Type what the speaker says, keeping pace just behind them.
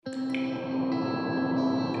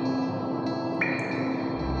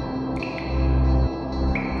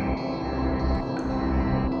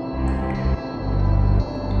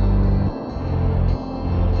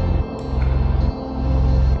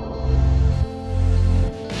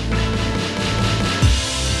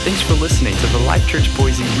Thanks for listening to the Life Church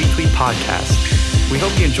Boise Weekly Podcast. We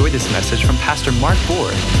hope you enjoyed this message from Pastor Mark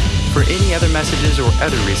Bohr. For any other messages or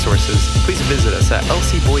other resources, please visit us at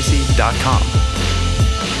lcboise.com.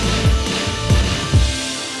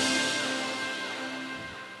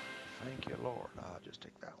 Thank you, Lord. I'll just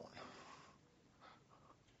take that one.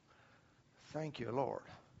 Thank you, Lord.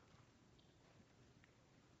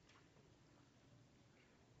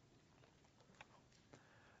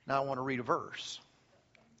 Now I want to read a verse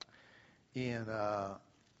in the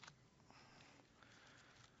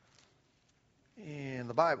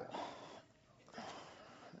Bible,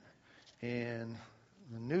 in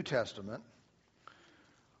the New Testament,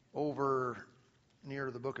 over near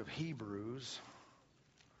the book of Hebrews.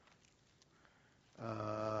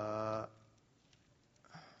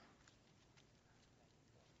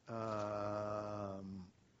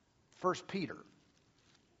 First Peter,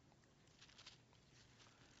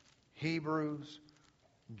 Hebrews,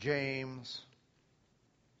 James,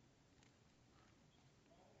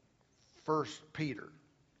 First Peter.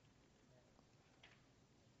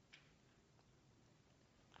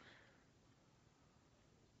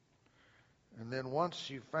 And then once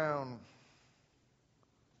you found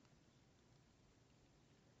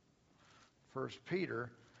First Peter,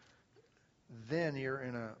 then you're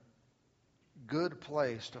in a good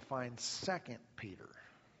place to find Second Peter.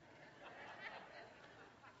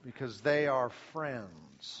 Because they are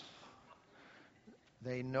friends.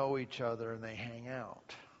 They know each other and they hang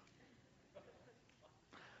out.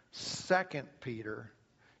 Second Peter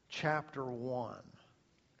chapter 1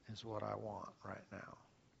 is what I want right now.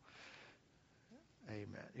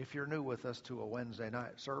 Amen. If you're new with us to a Wednesday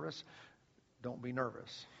night service, don't be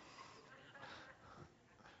nervous.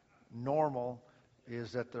 Normal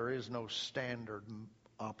is that there is no standard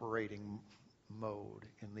operating mode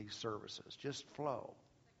in these services. Just flow.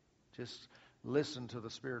 Just listen to the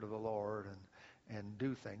Spirit of the Lord and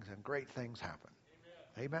do things, and great things happen.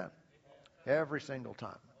 Amen. Amen. Every single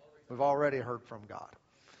time. We've already heard from God.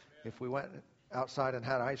 If we went outside and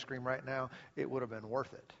had ice cream right now, it would have been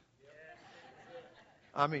worth it.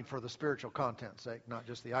 I mean, for the spiritual content's sake, not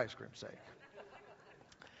just the ice cream's sake.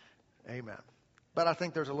 Amen. But I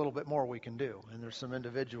think there's a little bit more we can do, and there's some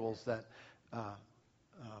individuals that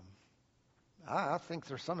I think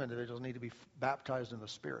there's some individuals need to be baptized in the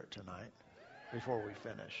Spirit tonight before we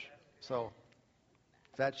finish. So,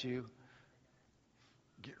 if that's you,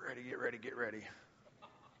 get ready.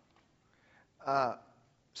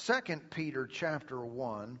 2 Peter chapter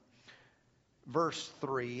 1, verse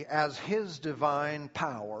 3, as His divine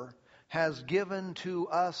power has given to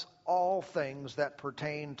us all things that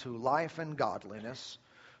pertain to life and godliness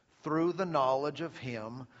through the knowledge of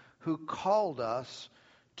Him who called us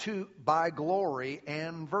by glory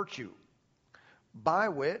and virtue, by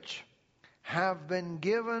which have been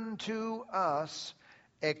given to us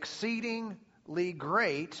exceedingly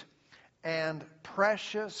great and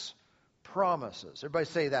precious promises. Everybody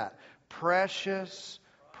say that. Precious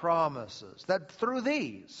promises. That through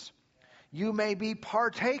these you may be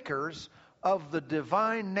partakers of the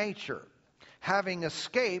divine nature, having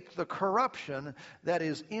escaped the corruption that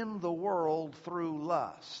is in the world through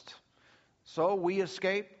lust. So we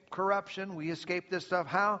escape corruption. We escape this stuff.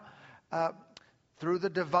 How? Through the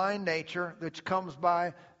divine nature, which comes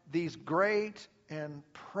by these great and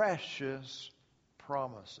precious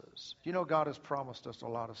promises. You know, God has promised us a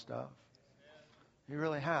lot of stuff. He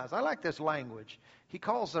really has. I like this language. He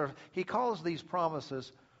calls these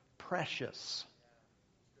promises precious.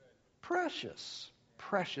 Precious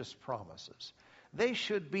promises. They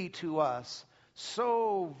should be to us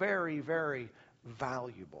so very, very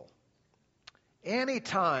valuable.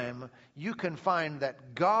 Anytime you can find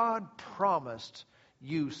that God promised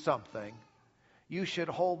you something, you should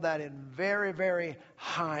hold that in very, very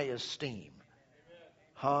high esteem.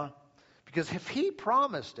 Huh? Because if He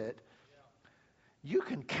promised it, you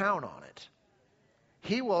can count on it.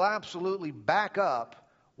 He will absolutely back up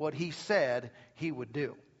what He said He would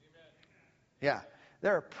do. Yeah,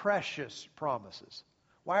 they're precious promises.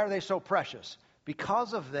 Why are they so precious?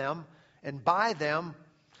 Because of them and by them,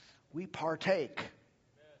 we partake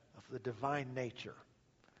of the divine nature.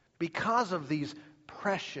 Because of these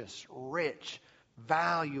precious, rich,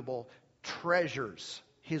 valuable treasures,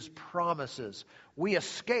 His promises, we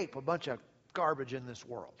escape a bunch of garbage in this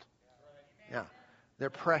world. Yeah, they're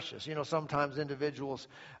precious. You know, sometimes individuals,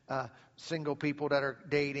 single people that are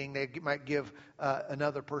dating, they might give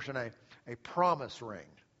another person a promise ring,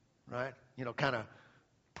 right? You know, kind of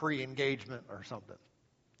pre-engagement or something.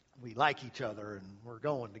 We like each other and we're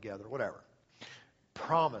going together, whatever.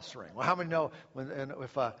 Promise ring. Well, how many know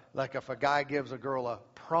if a guy gives a girl a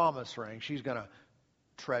promise ring, she's going to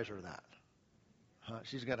treasure that.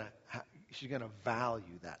 She's going to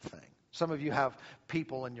value that thing. Some of you have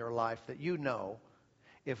people in your life that you know,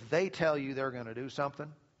 if they tell you they're going to do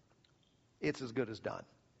something, it's as good as done.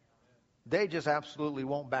 They just absolutely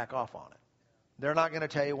won't back off on it. They're not going to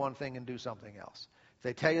tell you one thing and do something else. If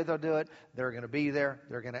they tell you they'll do it, they're going to be there.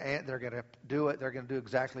 They're going to do it. They're going to do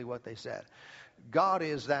exactly what they said. God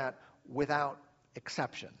is that without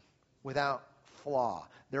exception, without flaw.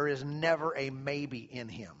 There is never a maybe in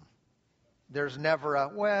him. There's never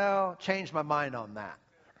a, well, change my mind on that.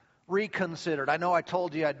 Reconsidered. I know I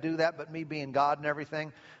told you I'd do that, but me being God and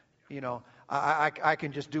everything, I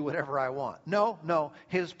can just do whatever I want. No.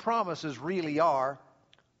 His promises really are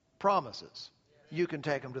promises. You can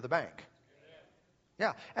take them to the bank.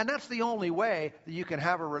 Yeah, and that's the only way that you can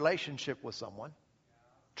have a relationship with someone.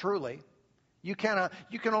 Truly. You can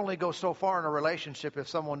only go so far in a relationship if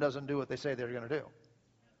someone doesn't do what they say they're going to do.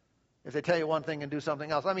 If they tell you one thing and do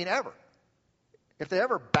something else. ever. If they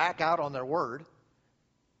ever back out on their word,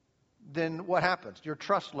 then what happens? Your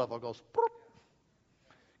trust level goes,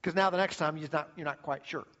 because now the next time you're not quite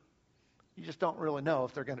sure. You just don't really know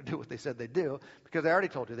if they're going to do what they said they'd do, because they already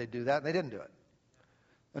told you they'd do that and they didn't do it.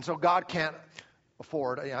 And so God can't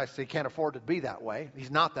afford, I say can't afford to be that way.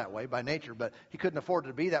 He's not that way by nature, but he couldn't afford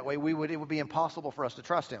to be that way. It would be impossible for us to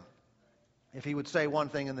trust him if he would say one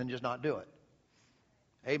thing and then just not do it.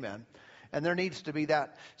 Amen. And there needs to be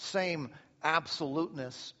that same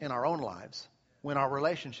absoluteness in our own lives when our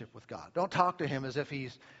relationship with God. Don't talk to him as if he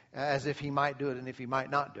might do it and if he might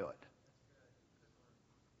not do it.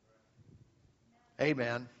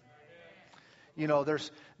 Amen.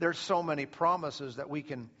 There's so many promises that we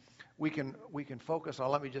can focus on.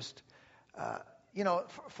 Let me just,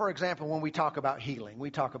 for example, when we talk about healing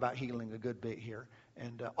a good bit here,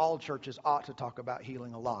 and all churches ought to talk about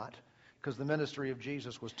healing a lot, because the ministry of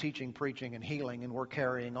Jesus was teaching, preaching, and healing, and we're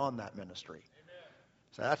carrying on that ministry.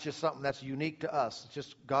 So that's just something that's unique to us. It's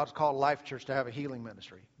just God's called Life Church to have a healing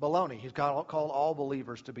ministry. Baloney. He's called all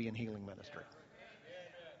believers to be in healing ministry.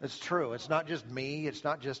 It's true. It's not just me. It's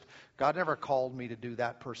not just, God never called me to do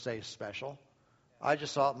that per se special. I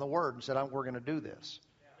just saw it in the Word and said, we're going to do this.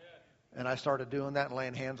 And I started doing that and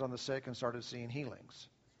laying hands on the sick and started seeing healings,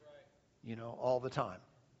 all the time.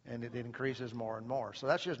 And it increases more and more. So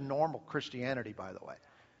that's just normal Christianity, by the way.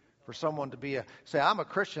 For someone to say, I'm a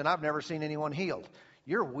Christian, I've never seen anyone healed.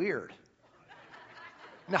 You're weird.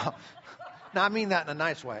 No, I mean that in a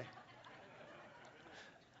nice way.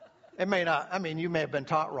 It may not, you may have been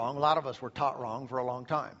taught wrong. A lot of us were taught wrong for a long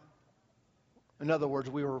time. In other words,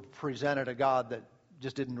 we were presented a God that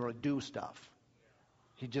just didn't really do stuff.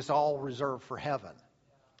 He just all reserved for heaven.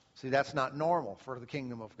 See, that's not normal for the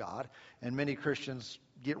kingdom of God. And many Christians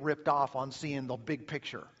get ripped off on seeing the big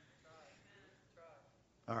picture.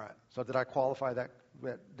 All right. So did I qualify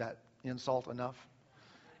that insult enough?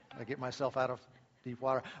 Did I get myself out of deep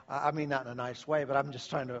water? I mean that in a nice way, but I'm just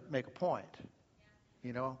trying to make a point.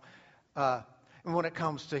 And when it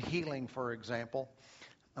comes to healing, for example,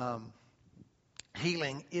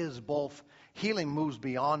 healing moves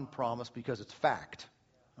beyond promise because it's fact.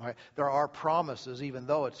 All right? There are promises, even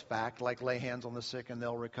though it's fact, like lay hands on the sick and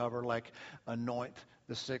they'll recover, like anoint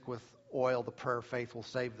the sick with oil, the prayer of faith will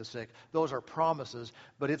save the sick. Those are promises,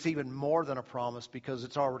 but it's even more than a promise because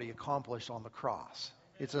it's already accomplished on the cross.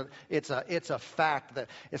 It's a fact that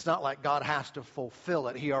it's not like God has to fulfill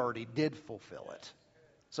it. He already did fulfill it.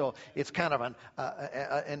 So it's kind of an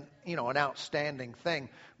outstanding thing.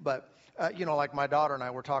 But like my daughter and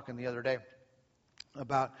I were talking the other day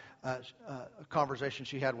about a conversation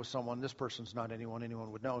she had with someone. This person's not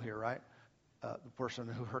anyone would know here, right? The person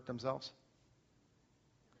who hurt themselves.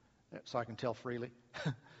 So I can tell freely.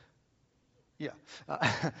 Yeah.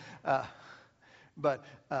 But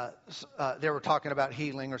they were talking about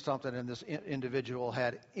healing or something, and this individual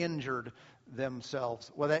had injured themselves.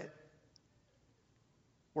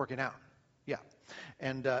 Working out. Yeah.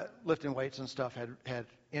 And lifting weights and stuff had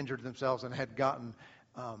injured themselves and had gotten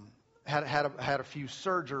had a few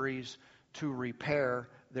surgeries to repair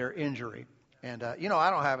their injury. And I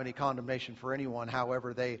don't have any condemnation for anyone,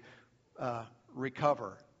 however they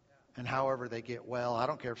recover and however they get well. I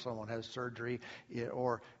don't care if someone has surgery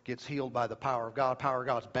or gets healed by the power of God. Power of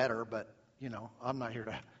God's better, but I'm not here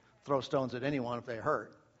to throw stones at anyone if they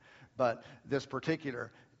hurt. But this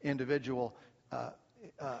particular individual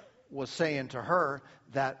was saying to her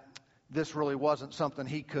that this really wasn't something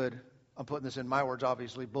he could, I'm putting this in my words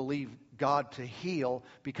obviously, believe God to heal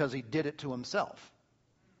because he did it to himself.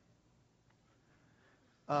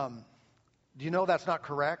 Do you know that's not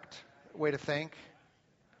correct way to think?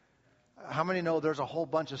 How many know there's a whole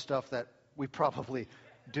bunch of stuff that we probably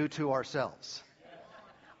do to ourselves?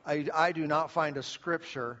 I do not find a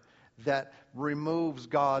scripture that removes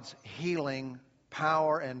God's healing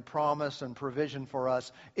power and promise and provision for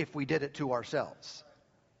us if we did it to ourselves.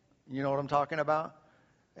 You know what I'm talking about?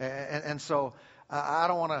 And so I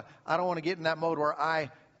don't want to get in that mode where I'm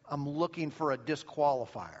looking for a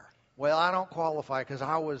disqualifier. Well, I don't qualify because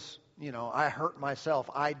I hurt myself.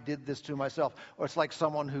 I did this to myself. Or it's like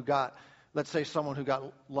let's say someone who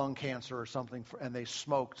got lung cancer or something, and they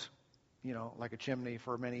smoked, like a chimney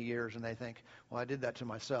for many years, and they think, well, I did that to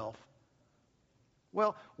myself.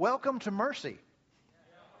 Well, welcome to mercy.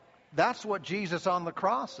 That's what Jesus on the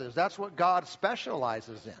cross is. That's what God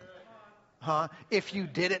specializes in. If you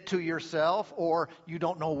did it to yourself or you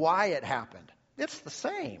don't know why it happened, it's the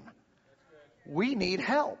same. We need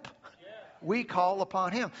help. We call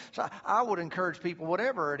upon Him. So I would encourage people,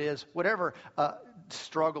 whatever it is, whatever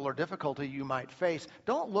struggle or difficulty you might face,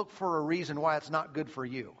 don't look for a reason why it's not good for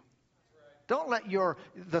you. Don't let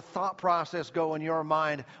the thought process go in your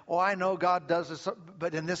mind, oh, I know God does this,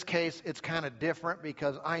 but in this case, it's kind of different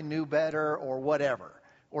because I knew better or whatever,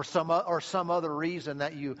 or some other reason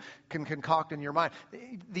that you can concoct in your mind.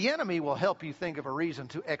 The enemy will help you think of a reason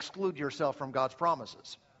to exclude yourself from God's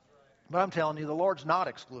promises. But I'm telling you, the Lord's not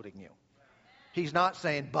excluding you. He's not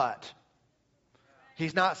saying, but.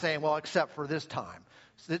 He's not saying, well, except for this time,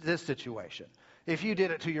 this situation. If you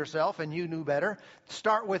did it to yourself and you knew better,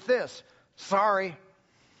 start with this. Sorry.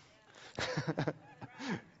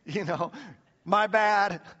 My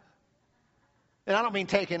bad. And I don't mean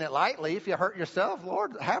taking it lightly. If you hurt yourself,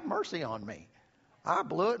 Lord, have mercy on me. I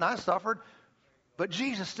blew it and I suffered. But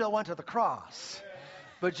Jesus still went to the cross.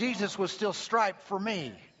 But Jesus was still striped for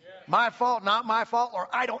me. My fault, not my fault, or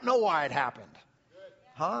I don't know why it happened.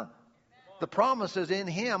 The promises in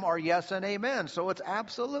Him are yes and amen. So it's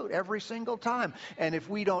absolute every single time. And if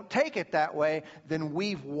we don't take it that way, then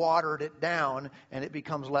we've watered it down and it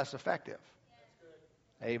becomes less effective.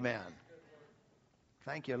 Amen.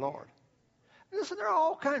 Thank you, Lord. Listen, there are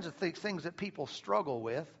all kinds of things that people struggle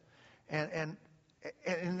with. And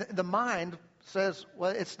the mind says,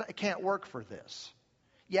 well, it can't work for this.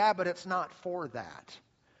 Yeah, but it's not for that.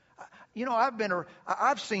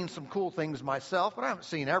 I've seen some cool things myself, but I haven't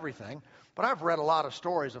seen everything. But I've read a lot of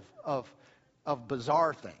stories of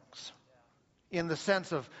bizarre things, in the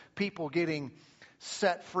sense of people getting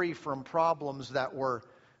set free from problems that were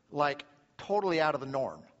like totally out of the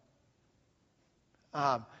norm.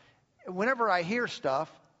 Whenever I hear stuff,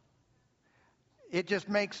 it just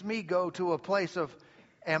makes me go to a place of,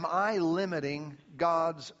 am I limiting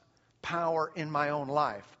God's power in my own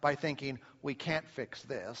life by thinking, we can't fix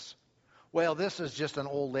this? Well, this is just an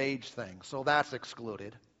old age thing, so that's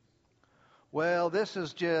excluded. Well, this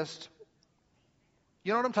is just,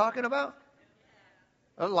 you know what I'm talking about?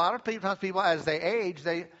 A lot of people, as they age,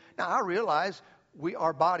 now I realize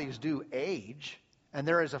our bodies do age, and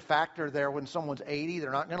there is a factor there when someone's 80,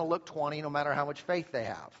 they're not going to look 20 no matter how much faith they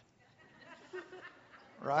have.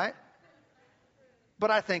 Right?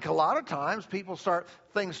 But I think a lot of times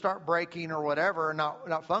things start breaking or whatever,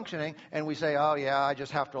 not functioning, and we say, oh yeah, I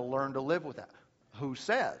just have to learn to live with that. Who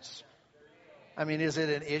says? I mean, is it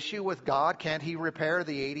an issue with God? Can't He repair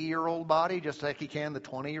the 80-year-old body just like He can the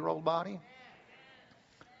 20-year-old body?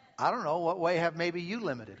 I don't know. What way have maybe you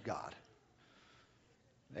limited God?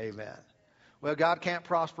 Amen. Well, God can't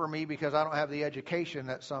prosper me because I don't have the education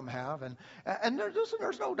that some have. And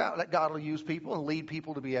there's no doubt that God will use people and lead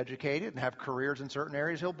people to be educated and have careers in certain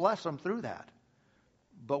areas. He'll bless them through that.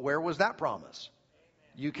 But where was that promise?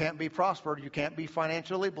 You can't be prospered. You can't be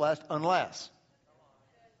financially blessed unless.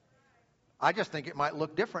 I just think it might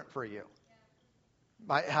look different for you.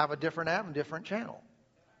 Might have a different avenue, different channel.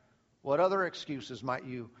 What other excuses might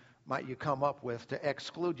you come up with to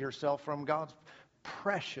exclude yourself from God's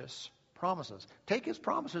precious promises? Take His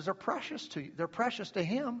promises. They're precious to you. They're precious to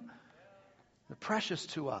Him. They're precious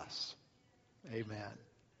to us. Amen.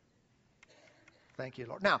 Thank you,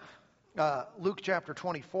 Lord. Now, Luke chapter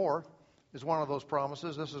 24 is one of those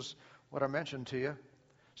promises. This is what I mentioned to you.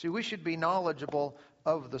 See, we should be knowledgeable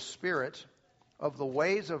of the Spirit, of the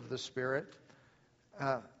ways of the Spirit.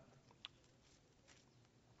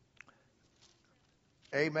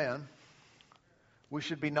 Amen. We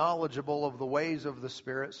should be knowledgeable of the ways of the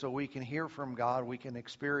Spirit so we can hear from God. We can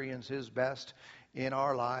experience His best in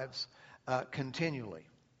our lives continually.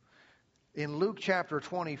 In Luke chapter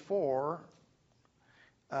 24,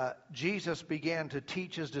 Jesus began to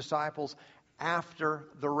teach His disciples after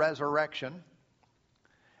the resurrection,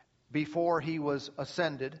 before He was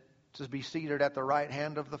ascended to be seated at the right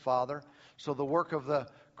hand of the Father. So the work of the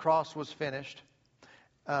cross was finished.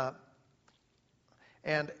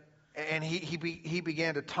 And he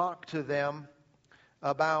began to talk to them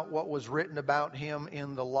about what was written about him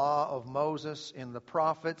in the law of Moses, in the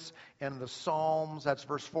prophets, and the Psalms. That's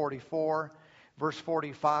verse 44. Verse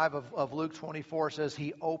 45 of Luke 24 says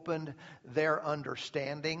he opened their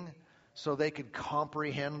understanding so they could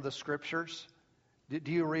comprehend the Scriptures.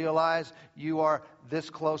 Do you realize you are this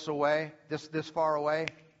close away, this far away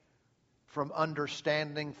from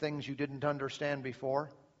understanding things you didn't understand before?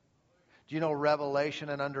 Do you know revelation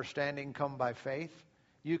and understanding come by faith?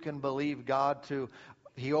 You can believe God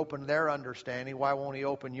He opened their understanding. Why won't He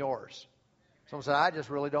open yours? Someone said, I just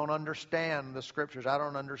really don't understand the Scriptures. I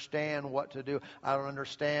don't understand what to do. I don't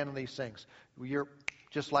understand these things. You're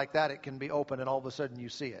just like that. It can be open and all of a sudden you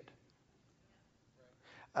see it.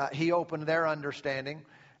 He opened their understanding.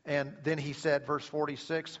 And then he said, verse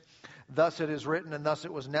 46, thus it is written, and thus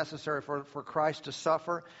it was necessary for Christ to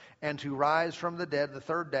suffer and to rise from the dead the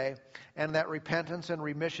third day, and that repentance and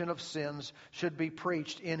remission of sins should be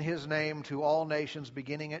preached in his name to all nations,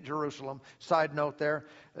 beginning at Jerusalem. Side note there,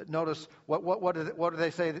 notice what do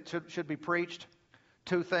they say that should be preached?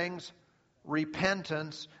 Two things,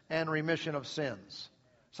 repentance and remission of sins.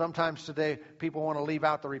 Sometimes today people want to leave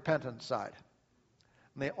out the repentance side.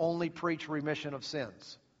 And they only preach remission of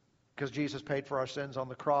sins. Because Jesus paid for our sins on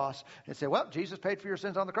the cross. And say, well, Jesus paid for your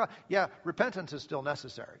sins on the cross. Yeah, repentance is still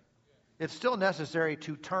necessary. It's still necessary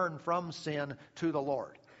to turn from sin to the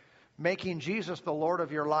Lord. Making Jesus the Lord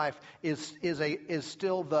of your life is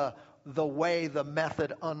still the way, the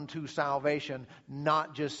method unto salvation,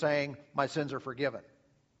 not just saying my sins are forgiven.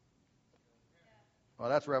 Well,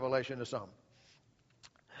 that's revelation to some.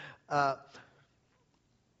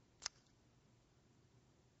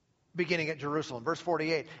 Beginning at Jerusalem. Verse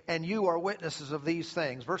 48, and you are witnesses of these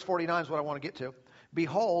things. Verse 49 is what I want to get to.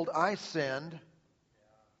 Behold, I send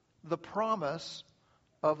the promise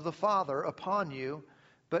of the Father upon you,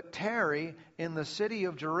 but tarry in the city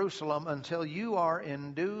of Jerusalem until you are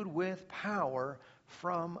endued with power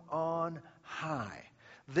from on high.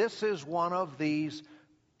 This is one of these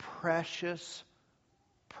precious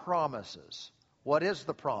promises. What is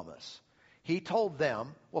the promise? He told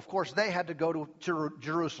them, well, of course, they had to go to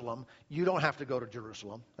Jerusalem. You don't have to go to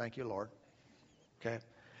Jerusalem. Thank you, Lord. Okay.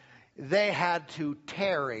 They had to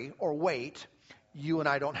tarry or wait. You and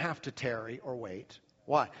I don't have to tarry or wait.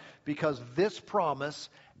 Why? Because this promise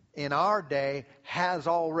in our day has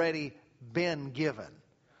already been given.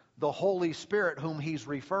 The Holy Spirit, whom he's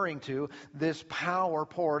referring to, this power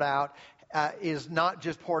poured out, is not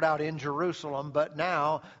just poured out in Jerusalem, but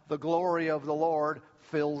now the glory of the Lord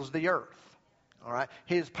fills the earth. All right,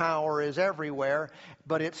 his power is everywhere,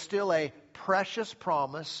 but it's still a precious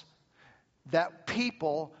promise that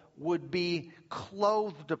people would be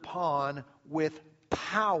clothed upon with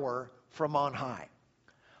power from on high.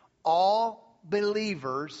 All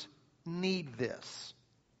believers need this.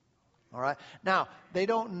 All right, now they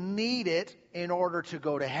don't need it in order to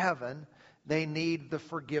go to heaven. They need the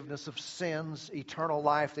forgiveness of sins, eternal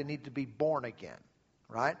life. They need to be born again.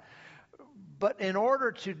 Right? But in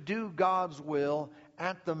order to do God's will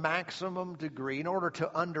at the maximum degree, in order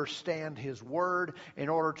to understand His Word, in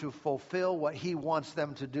order to fulfill what He wants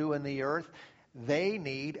them to do in the earth, you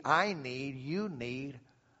need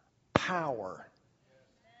power.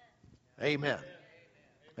 Amen.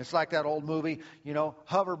 It's like that old movie,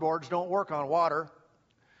 hoverboards don't work on water.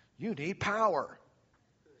 You need power.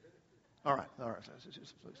 All right.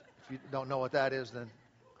 If you don't know what that is, then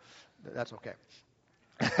that's okay.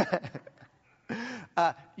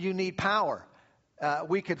 You need power.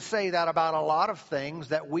 We could say that about a lot of things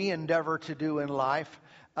that we endeavor to do in life.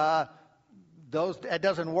 It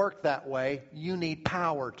doesn't work that way. You need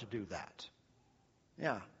power to do that.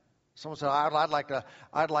 Yeah. Someone said,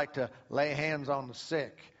 I'd like to lay hands on the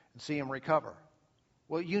sick and see him recover.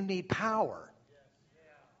 Well, you need power.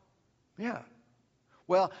 Yeah.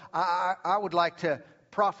 Well, I would like to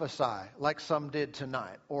prophesy like some did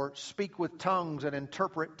tonight, or speak with tongues and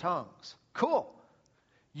interpret tongues. Cool.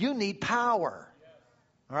 You need power.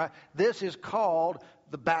 All right. This is called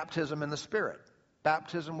the baptism in the Spirit.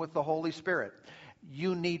 Baptism with the Holy Spirit.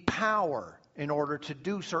 You need power in order to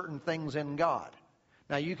do certain things in God.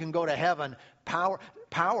 Now you can go to heaven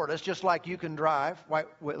powerless, just like you can drive, right,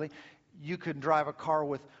 Whitley? You can drive a car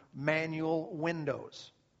with manual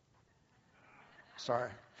windows.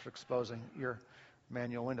 Sorry for exposing your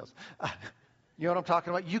manual windows. You know what I'm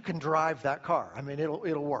talking about? You can drive that car. I mean,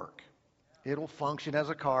 it'll work. It'll function as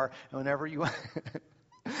a car. And whenever you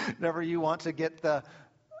want to get the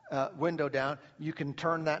window down, you can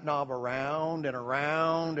turn that knob around and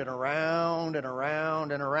around and around and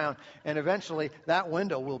around and around. And eventually, that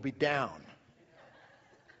window will be down.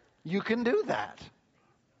 You can do that.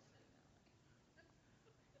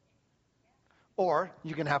 Or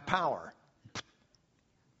you can have power.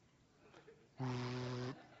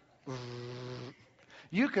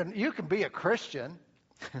 You can be a Christian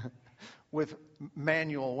with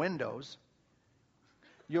manual windows.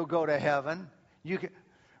 You'll go to heaven.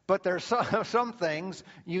 But there's some things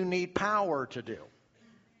you need power to do.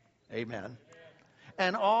 Amen.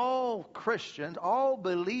 And all Christians, all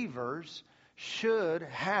believers should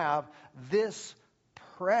have this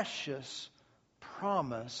precious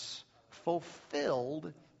promise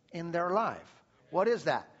fulfilled in their life. What is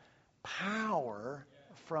that? Power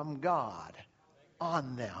from God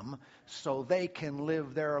on them so they can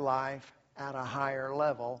live their life at a higher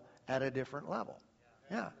level, at a different level.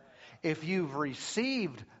 Yeah. If you've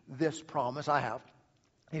received this promise, I have.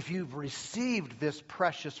 If you've received this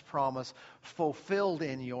precious promise fulfilled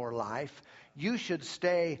in your life, you should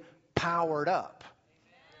stay powered up.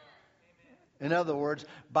 In other words,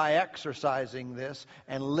 by exercising this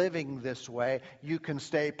and living this way, you can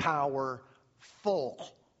stay powerful.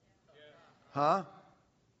 Huh?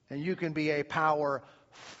 And you can be a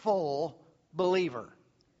powerful believer.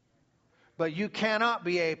 But you cannot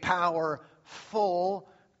be a powerful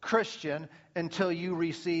Christian until you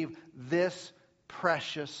receive this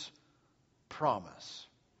precious promise.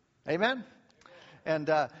 Amen?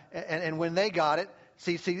 And when they got it,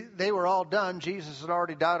 see, they were all done. Jesus had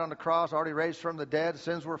already died on the cross, already raised from the dead.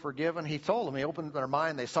 Sins were forgiven. He told them. He opened their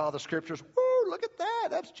mind. They saw the scriptures. Woo, look at that.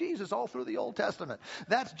 That's Jesus all through the Old Testament.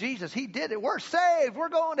 That's Jesus. He did it. We're saved. We're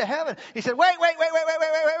going to heaven. He said, wait.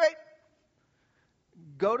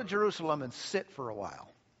 Go to Jerusalem and sit for a while.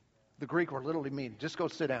 The Greek word literally means just go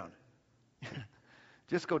sit down.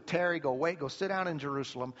 Just go tarry, go wait, go sit down in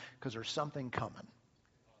Jerusalem because there's something coming.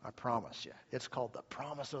 I promise you. It's called the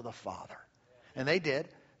promise of the Father. And they did.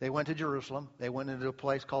 They went to Jerusalem. They went into a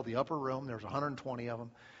place called the Upper Room. There's 120 of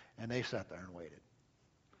them. And they sat there and waited.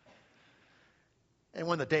 And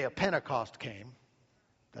when the day of Pentecost came,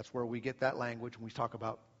 that's where we get that language when we talk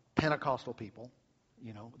about Pentecostal people.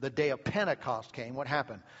 You know, the day of Pentecost came. What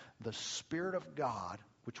happened? The Spirit of God,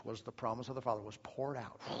 which was the promise of the Father, was poured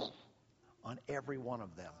out on every one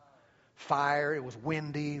of them. Fire, it was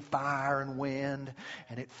windy, fire and wind,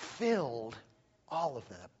 and it filled all of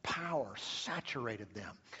them. Power saturated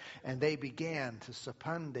them. And they began to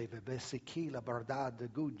sapande vesikila bardad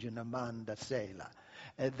gujinamanda sela.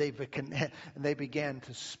 And they began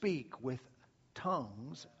to speak with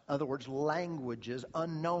tongues, in other words, languages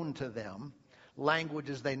unknown to them.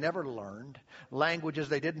 Languages they never learned, languages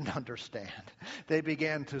they didn't understand. They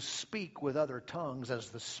began to speak with other tongues as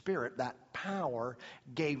the Spirit, that power,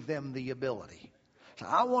 gave them the ability. So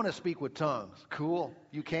I want to speak with tongues. Cool.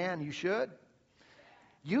 You can. You should.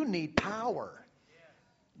 You need power.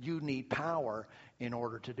 You need power in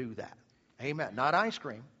order to do that. Amen. Not ice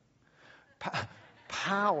cream.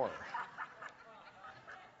 Power.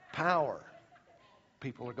 Power.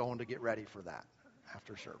 People are going to get ready for that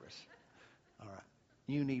after service. All right.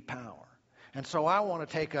 You need power. And so I want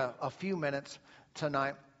to take a few minutes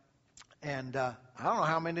tonight, and I don't know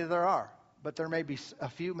how many there are, but there may be a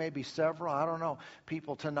few, maybe several, I don't know,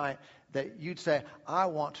 people tonight that you'd say, I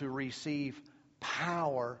want to receive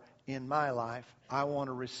power in my life. I want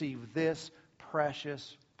to receive this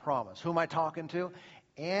precious promise. Who am I talking to?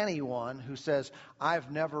 Anyone who says,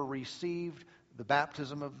 I've never received the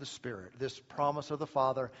baptism of the Spirit, this promise of the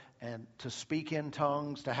Father, and to speak in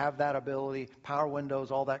tongues, to have that ability, power windows,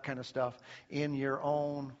 all that kind of stuff in your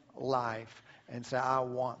own life, and say, I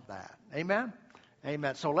want that. Amen?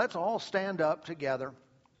 Amen. So let's all stand up together.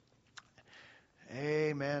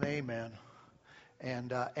 Amen, amen.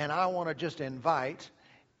 And I want to just invite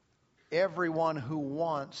everyone who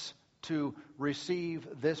wants to receive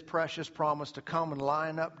this precious promise to come and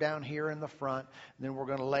line up down here in the front. And then we're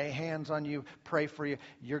going to lay hands on you, pray for you.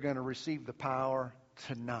 You're going to receive the power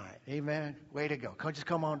tonight. Amen. Way to go. Just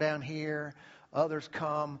come on down here. Others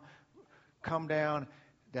come down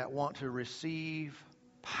that want to receive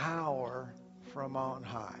power from on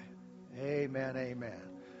high. Amen, amen.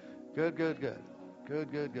 Good.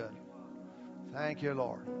 Thank you,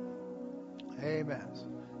 Lord. Amen.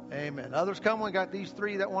 Amen. Others come. We got these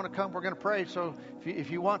three that want to come. We're going to pray. So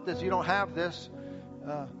if you want this, you don't have this,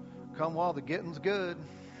 come while the getting's good.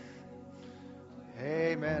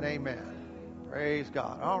 Amen. Amen. Praise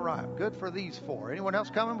God. All right. Good for these four. Anyone else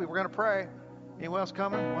coming? We were going to pray. Anyone else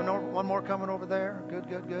coming? One more coming over there.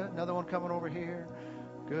 Good. Another one coming over here.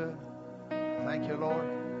 Good. Thank you, Lord.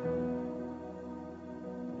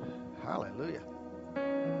 Hallelujah.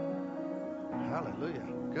 Hallelujah.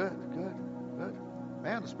 Good.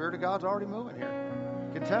 Man, the Spirit of God's already moving here.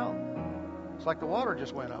 You can tell. It's like the water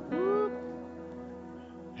just went up. Whoop.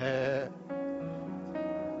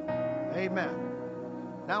 Amen.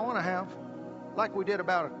 Now I want to have, like we did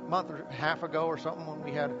about a month or a half ago or something when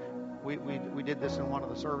we did this in one of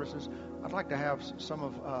the services. I'd like to have some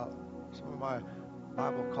of my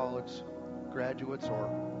Bible college graduates or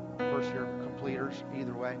first year completers,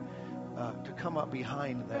 either way, to come up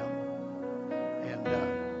behind them,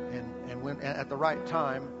 and when at the right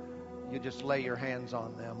time, you just lay your hands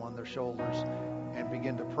on them, on their shoulders, and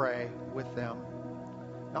begin to pray with them.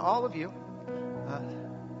 Now, all of you,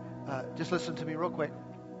 just listen to me real quick.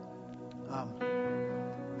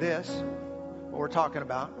 What we're talking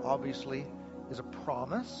about, obviously, is a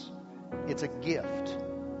promise. It's a gift.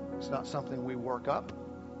 It's not something we work up.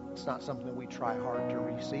 It's not something we try hard to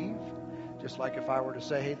receive. Just like if I were to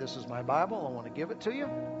say, hey, this is my Bible, I want to give it to you.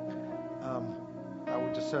 I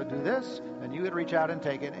would just do this, and you would reach out and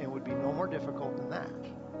take it, and it would be no more difficult than that.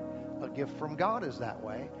 A gift from God is that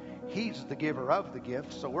way. He's the giver of the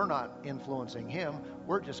gift, so we're not influencing him.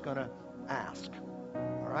 We're just going to ask.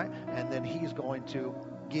 All right? And then he's going to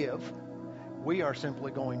give. We are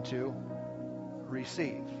simply going to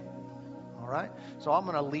receive. All right? So I'm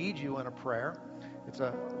going to lead you in a prayer. It's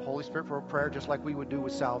a Holy Spirit prayer, just like we would do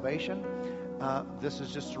with salvation. This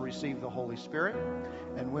is just to receive the Holy Spirit.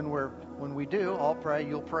 And when we do, I'll pray.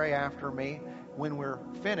 You'll pray after me. When we're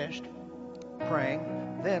finished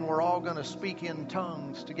praying, then we're all going to speak in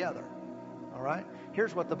tongues together. All right?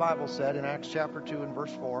 Here's what the Bible said in Acts chapter 2 and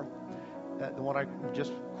verse 4. The one I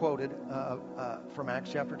just quoted from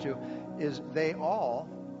Acts chapter 2 is they all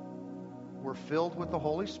were filled with the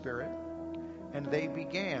Holy Spirit, and they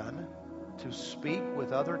began to speak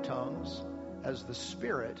with other tongues as the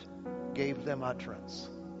Spirit gave them utterance,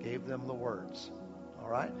 gave them the words. All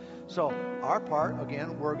right? So our part,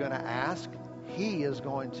 again, we're going to ask. He is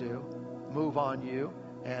going to move on you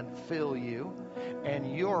and fill you.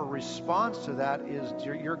 And your response to that is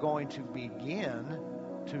you're going to begin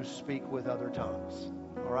to speak with other tongues.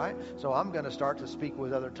 All right? So I'm going to start to speak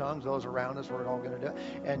with other tongues. Those around us, we're all going to do it.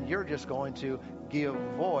 And you're just going to give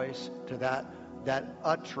voice to that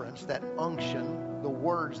utterance, that unction, the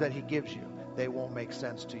words that he gives you. They won't make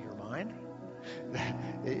sense to your mind.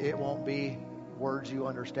 It won't be words you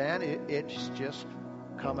understand. It's just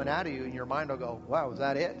coming out of you, and your mind will go, wow, is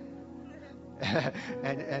that it?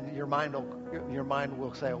 and your mind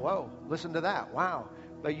will say, whoa, listen to that. Wow.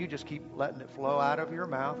 But you just keep letting it flow out of your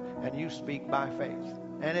mouth, and you speak by faith.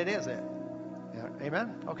 And it is it. Yeah.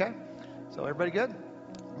 Amen? Okay? So everybody good?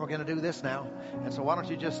 We're going to do this now. And so why don't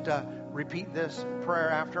you just repeat this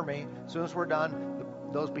prayer after me. As soon as we're done,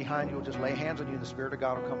 those behind you will just lay hands on you, and the Spirit of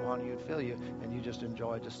God will come on you and fill you, and you just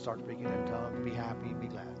enjoy. Just start speaking in tongues. Be happy. Be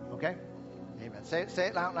glad. Okay? Amen. Say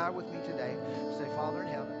it out loud with me today. Say, Father in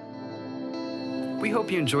heaven. We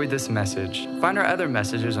hope you enjoyed this message. Find our other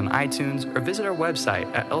messages on iTunes or visit our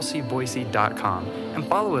website at lcboise.com and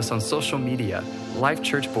follow us on social media, Life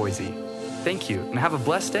Church Boise. Thank you and have a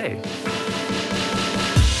blessed day.